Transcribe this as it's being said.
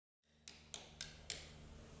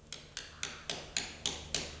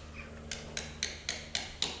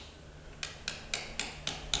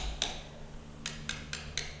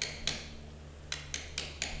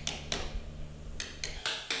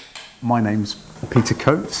My name's Peter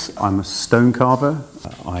Coates. I'm a stone carver.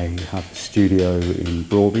 I have a studio in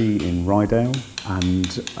Broadby in Rydale, and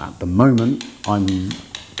at the moment I'm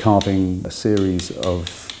carving a series of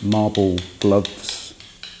marble gloves.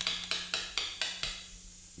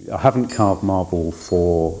 I haven't carved marble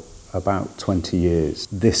for about 20 years.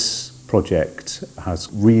 This project has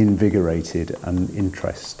reinvigorated an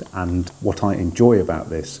interest, and what I enjoy about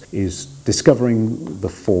this is discovering the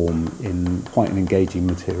form in quite an engaging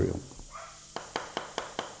material.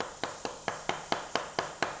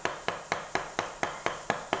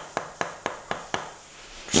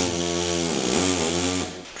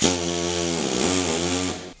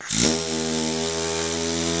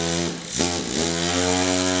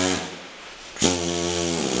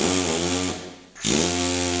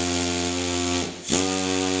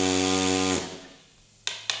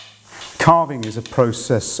 Carving is a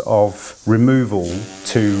process of removal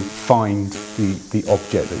to find the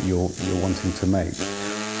object that you're wanting to make.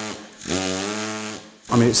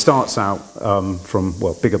 I mean, it starts out from,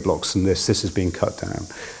 well, bigger blocks than this. This has been cut down.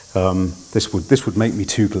 This would make me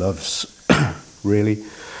 2 gloves, really.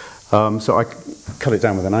 So I cut it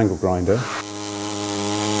down with an angle grinder.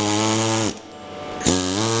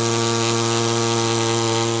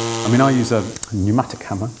 I mean, I use a pneumatic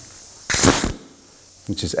hammer,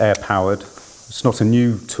 which is air-powered. It's not a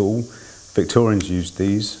new tool. Victorians used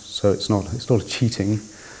these, so it's not a cheating.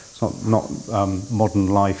 It's not modern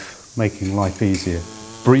life, making life easier.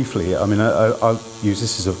 Briefly, I mean, I'll use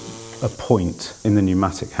this as a point in the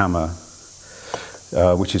pneumatic hammer,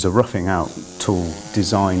 which is a roughing out tool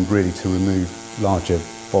designed really to remove larger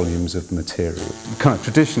volumes of material. Kind of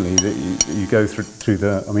traditionally, you go through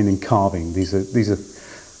the, I mean, in carving, these are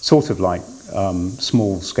sort of like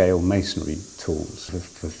small-scale masonry tools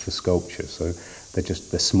for sculpture, so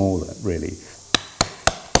they're smaller, really.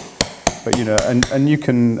 But you know, and you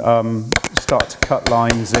can start to cut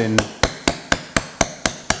lines in.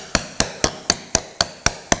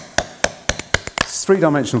 It's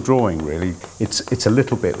three-dimensional drawing, really. It's a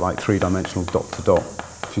little bit like three-dimensional dot-to-dot.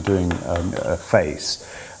 If you're doing a face,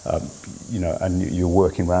 you know, and you're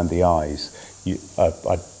working around the eyes,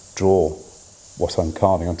 I draw what I'm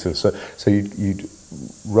carving onto. So you'd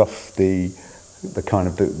rough the kind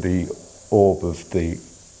of the orb of the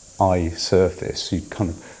eye surface. You'd kind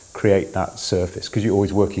of create that surface because you're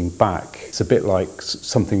always working back. It's a bit like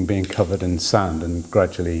something being covered in sand and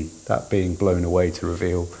gradually that being blown away to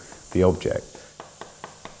reveal the object.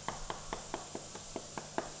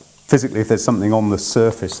 Physically, if there's something on the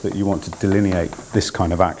surface that you want to delineate this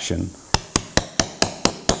kind of action,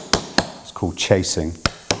 it's called chasing.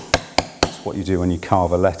 What you do when you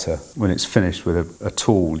carve a letter. When it's finished with a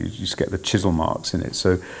tool, you just get the chisel marks in it.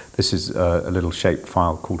 So this is a little shaped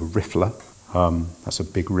file called a riffler. That's a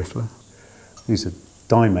big riffler. These are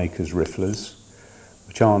die maker's rifflers,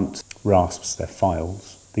 which aren't rasps, they're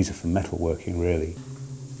files. These are for metalworking, really.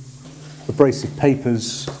 Abrasive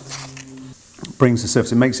papers brings the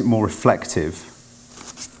surface, it makes it more reflective.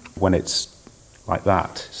 When it's like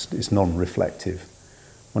that, it's non-reflective.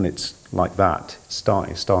 When it's like that, it's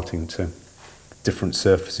starting to, different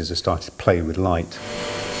surfaces are starting to play with light.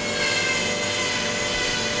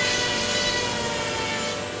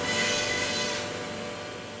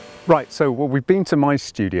 Right, so well, we've been to my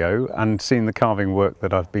studio and seen the carving work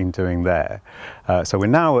that I've been doing there. So we're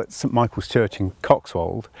now at St Michael's Church in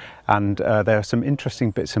Coxwold, and there are some interesting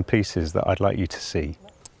bits and pieces that I'd like you to see.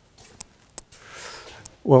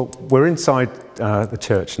 Well, we're inside the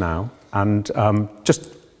church now, and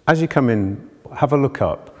just as you come in, have a look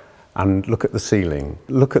up and look at the ceiling.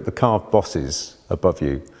 Look at the carved bosses above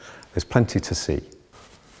you. There's plenty to see.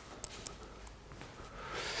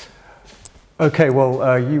 Okay,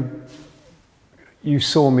 well, you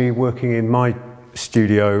saw me working in my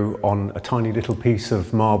studio on a tiny little piece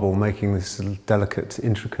of marble, making this little delicate,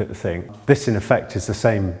 intricate thing. This, in effect, is the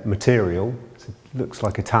same material. It looks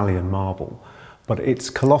like Italian marble, but it's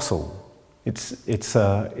colossal. It's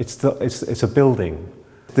a building.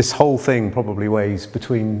 This whole thing probably weighs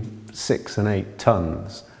between 6 and 8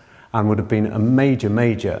 tons and would have been a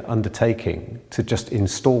major undertaking to just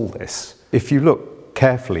install this. If you look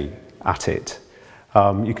carefully at it,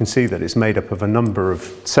 you can see that it's made up of a number of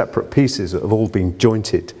separate pieces that have all been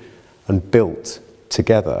jointed and built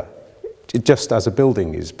together, just as a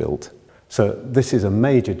building is built. So this is a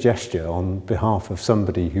major gesture on behalf of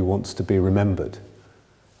somebody who wants to be remembered.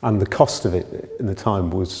 And the cost of it in the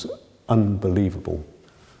time was unbelievable.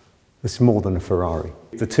 It's more than a Ferrari.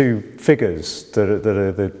 The 2 figures that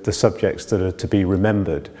are the subjects that are to be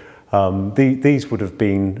remembered, these would have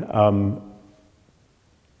been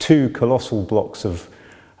 2 colossal blocks of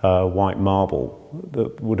white marble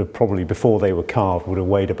that would have probably, before they were carved, would have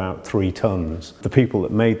weighed about 3 tons. The people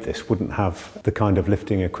that made this wouldn't have the kind of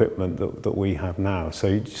lifting equipment that we have now. So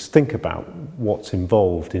you just think about what's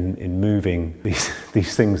involved in moving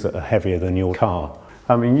these things that are heavier than your car.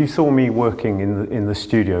 I mean, you saw me working in the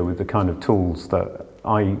studio with the kind of tools that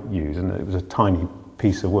I use, and it was a tiny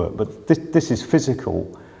piece of work. But this is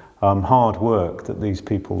physical, hard work that these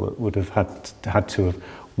people would have had to have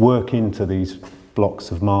work into these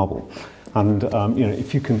blocks of marble. And you know,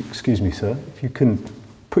 if you can, excuse me, sir, if you can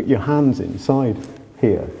put your hands inside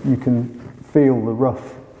here, you can feel the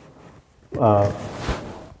rough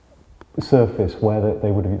surface where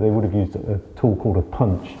they would have used a tool called a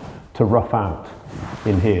punch to rough out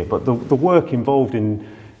in here. But the work involved in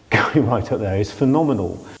going right up there is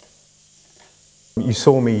phenomenal. You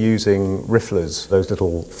saw me using rifflers, those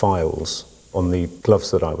little files on the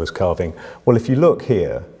gloves that I was carving. Well, if you look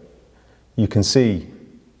here, you can see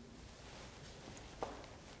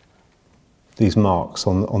these marks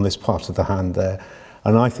on this part of the hand there,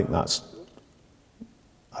 and I think that's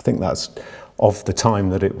of the time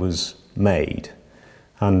that it was made,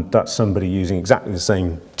 and that's somebody using exactly the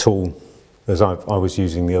same tool as I was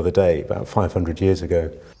using the other day, about 500 years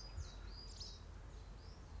ago.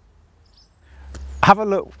 Have a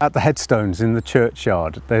look at the headstones in the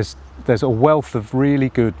churchyard. There's a wealth of really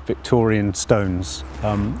good Victorian stones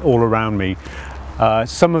all around me.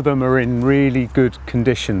 Some of them are in really good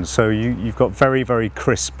condition, so you've got very, very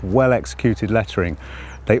crisp, well executed lettering.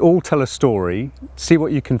 They all tell a story. See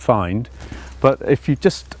what you can find. But if you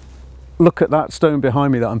just look at that stone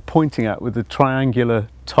behind me that I'm pointing at with the triangular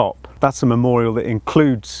top, that's a memorial that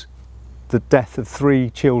includes the death of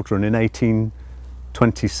 3 children in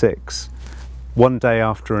 1826. One day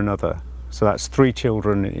after another. So that's 3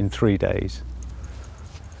 children in 3 days.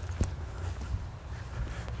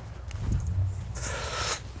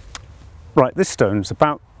 Right, this stone's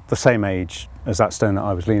about the same age as that stone that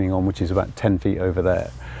I was leaning on, which is about 10 feet over there.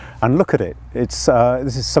 And look at it, this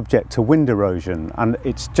is subject to wind erosion, and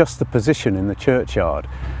it's just the position in the churchyard.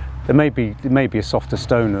 It may be a softer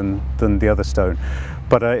stone than the other stone,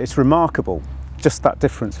 but it's remarkable. Just that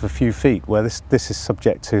difference of a few feet, where this is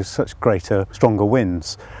subject to such greater, stronger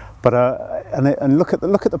winds. But and look at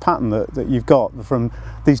the pattern that you've got from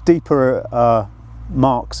these deeper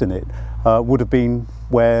marks in it. Would have been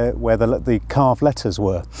where the carved letters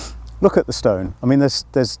were. Look at the stone. I mean,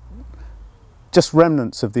 there's just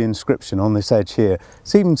remnants of the inscription on this edge here.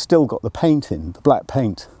 It's even still got the paint in, the black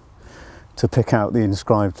paint, to pick out the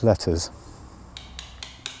inscribed letters.